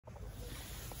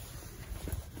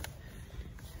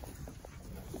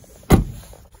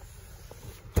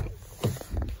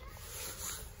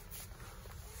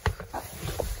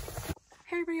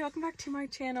everybody, welcome back to my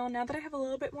channel. Now that I have a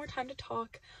little bit more time to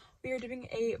talk, we are doing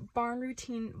a barn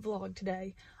routine vlog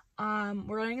today.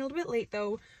 We're running a little bit late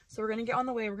though, so we're gonna get on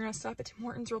the way. We're gonna stop at Tim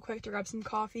Hortons real quick to grab some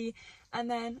coffee, and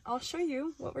then I'll show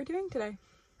you what we're doing today.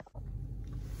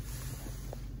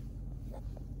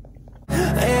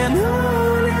 And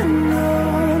on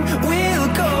we'll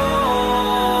go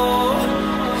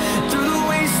through the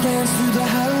wastelands, through the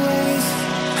highways,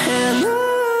 and on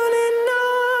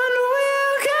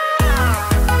we'll go.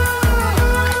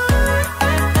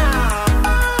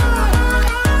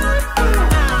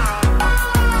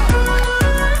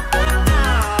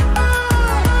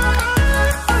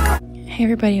 Hey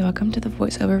everybody, welcome to the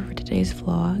voiceover for today's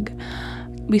vlog.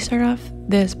 We start off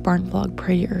this barn vlog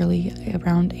pretty early,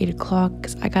 around 8 o'clock,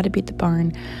 because I got to be at the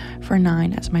barn for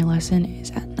 9 as my lesson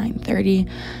is at 9:30.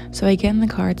 So I get in the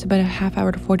car. It's about a half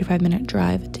hour to 45-minute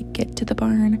drive to get to the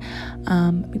barn.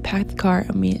 We pack the car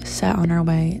and we set on our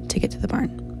way to get to the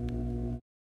barn.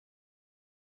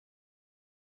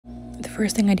 The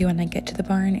first thing I do when I get to the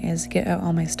barn is get out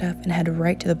all my stuff and head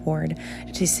right to the board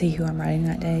to see who I'm riding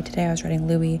that day. Today I was riding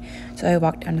Louie, so I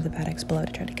walked down to the paddocks below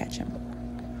to try to catch him.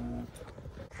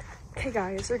 Okay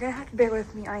guys, you're gonna have to bear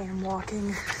with me. I am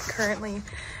walking currently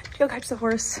to go catch the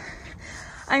horse.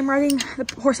 I'm riding the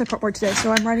horse I brought board today,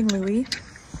 so I'm riding Louie.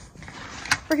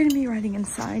 We're gonna be riding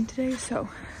inside today, so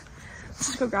let's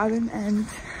just go grab him and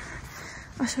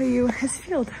I'll show you his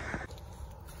field.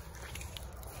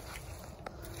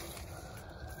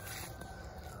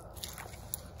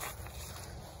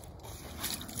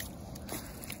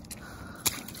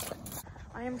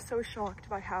 I am so shocked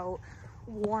by how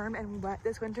warm and wet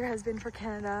this winter has been for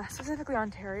Canada, specifically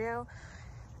Ontario.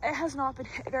 It has not been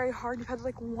hit very hard. We've had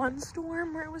like one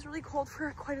storm where it was really cold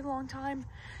for quite a long time,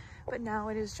 but now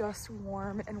it is just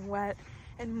warm and wet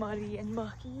and muddy and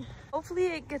mucky. Hopefully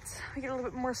we get a little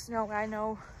bit more snow. I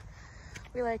know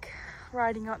we like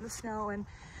riding out in the snow and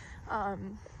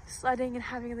sledding and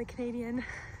having the Canadian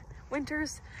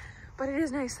winters, but it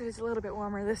is nice that it's a little bit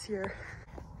warmer this year.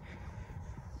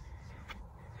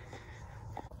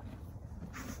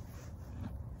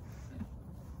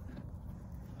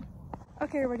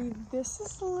 Okay, everybody, this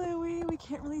is Louie. We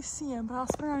can't really see him, but I'll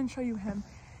spin around and show you him.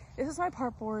 This is my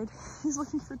part board. He's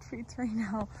looking for treats right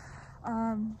now.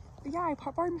 But yeah, I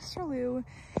part board Mr. Lou.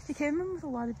 He came in with a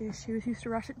lot of issues. He used to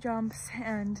rush at jumps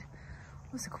and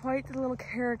was quite the little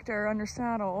character under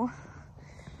saddle.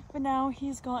 But now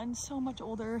he's gotten so much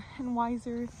older and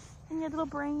wiser, and he had a little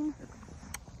brain.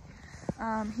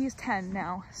 He's 10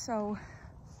 now, so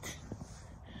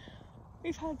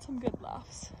we've had some good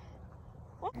laughs.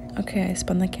 Okay, I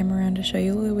spun the camera around to show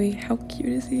you Louie. How cute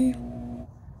is he?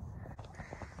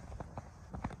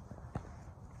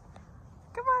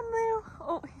 Come on, Lou.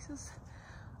 Oh, he says,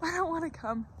 I don't want to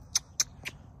come.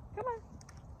 Come on.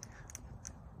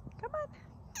 Come on.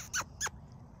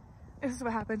 This is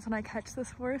what happens when I catch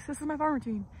this horse. This is my farm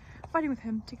routine. Fighting with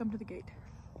him to come to the gate.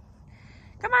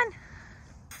 Come on.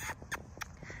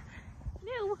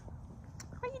 Lou,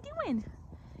 what are you doing?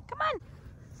 Come on.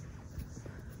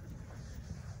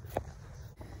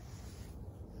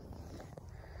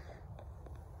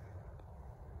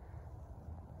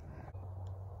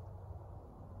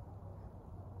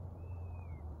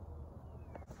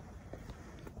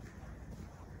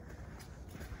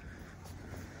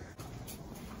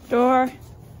 Door.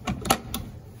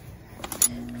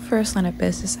 First line of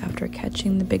business after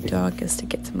catching the big dog is to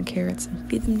get some carrots and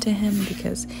feed them to him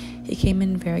because he came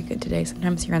in very good today.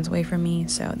 Sometimes he runs away from me,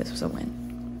 so this was a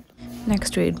win.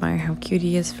 Next, we admire how cute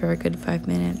he is for a good 5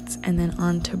 minutes, and then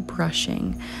on to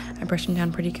brushing. I brush him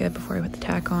down pretty good before I put the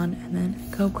tack on, and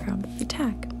then go grab the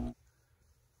tack.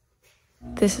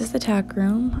 This is the tack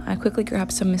room. I quickly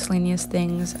grabbed some miscellaneous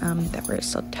things that we're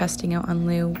still testing out on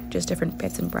Lou, just different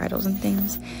bits and bridles and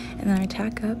things, and then I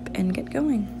tack up and get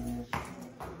going.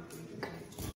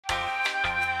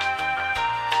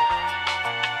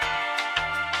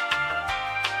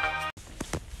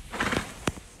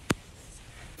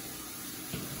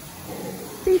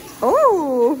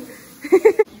 Oh!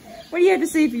 What do you have to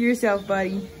say for yourself,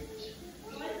 buddy?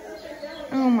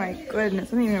 Oh my goodness,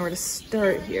 I don't even know where to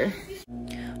start here.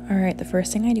 Alright, the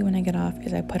first thing I do when I get off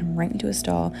is I put him right into a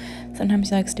stall. Sometimes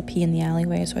he likes to pee in the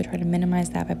alleyway, so I try to minimize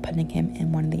that by putting him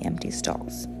in one of the empty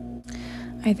stalls.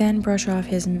 I then brush off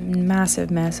his massive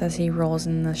mess as he rolls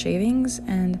in the shavings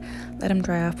and let him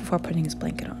dry off before putting his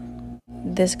blanket on.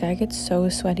 This guy gets so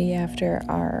sweaty after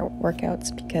our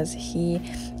workouts because he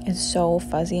is so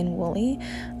fuzzy and woolly.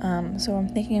 So I'm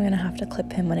thinking I'm going to have to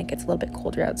clip him when it gets a little bit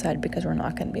colder outside because we're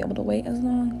not going to be able to wait as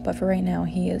long. But for right now,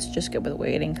 he is just good with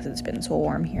waiting because it's been so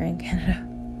warm here in Canada.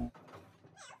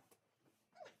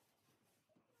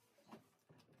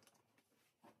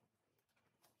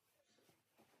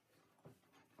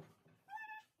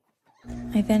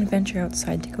 I then venture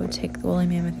outside to go take the woolly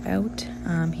mammoth out.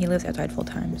 He lives outside full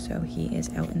time, so he is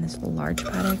out in this large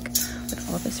paddock with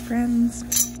all of his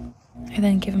friends. I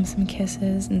then give him some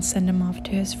kisses and send him off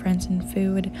to his friends and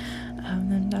food.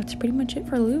 And that's pretty much it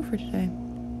for Lou for today.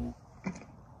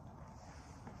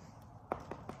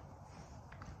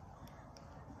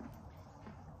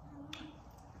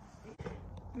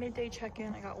 Midday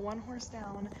check-in. I got one horse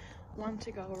down, one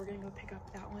to go. We're gonna go pick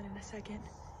up that one in a second.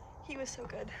 He was so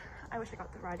good. I wish I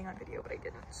got the riding on video, but I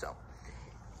didn't, so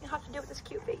you have to do it with this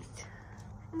cute face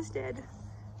instead.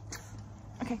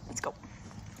 Okay, let's go.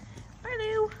 Bye,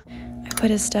 Lou. I put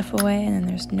his stuff away, and then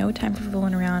there's no time for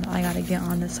fooling around. I gotta get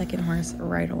on the second horse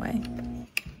right away.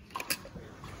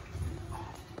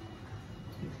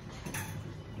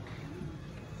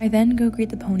 I then go greet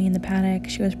the pony in the paddock.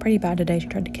 She was pretty bad today. She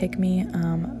tried to kick me,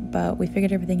 but we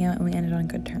figured everything out and we ended on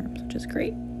good terms, which is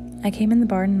great. I came in the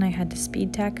barn and I had to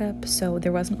speed tack up, so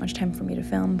there wasn't much time for me to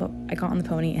film, but I got on the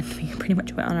pony and we pretty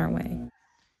much went on our way.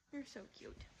 You're so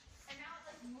cute.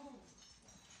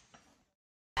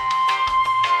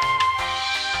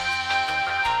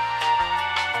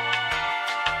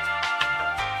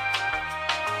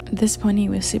 This pony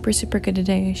was super good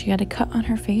today. She had a cut on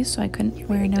her face, so I couldn't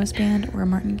wear a noseband or a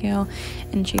martingale,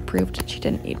 and she proved she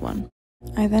didn't need one.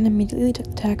 I then immediately took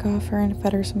the tack off her and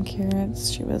fed her some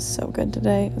carrots. She was so good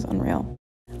today, it was unreal.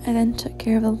 I then took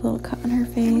care of the little cut on her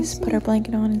face, put her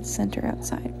blanket on, and sent her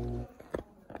outside.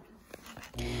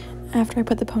 After I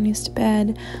put the ponies to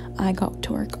bed, I got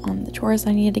to work on the chores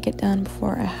I needed to get done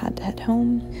before I had to head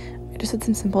home. I just did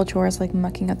some simple chores like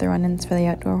mucking out the run-ins for the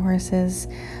outdoor horses,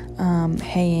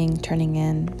 haying, turning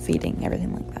in, feeding,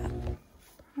 everything like that.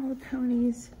 All the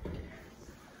ponies.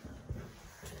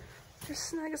 They're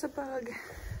snug as a bug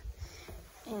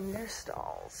in their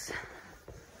stalls.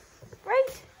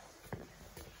 Right?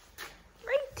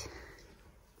 Right?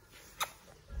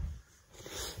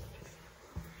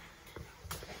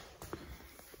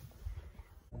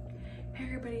 Hey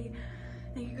everybody,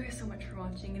 thank you guys so much for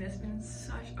watching. It has been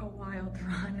such a wild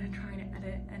run trying to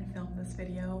edit and film this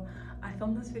video. I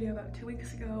filmed this video about 2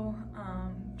 weeks ago,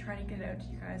 trying to get it out to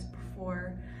you guys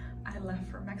before I left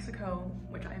for Mexico,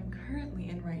 which I am currently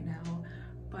in right now,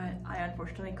 but I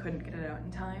unfortunately couldn't get it out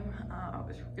in time. I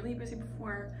was really busy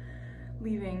before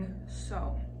leaving,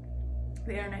 so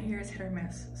the internet here is hit or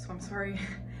miss, so I'm sorry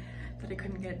that I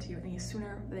couldn't get it to you any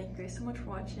sooner, but thank you guys so much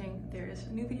for watching. There is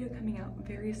a new video coming out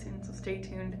very soon, so stay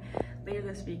tuned. Later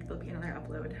this week, there'll be another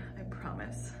upload, I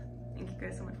promise. Thank you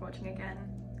guys so much for watching again.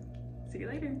 See you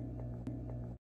later.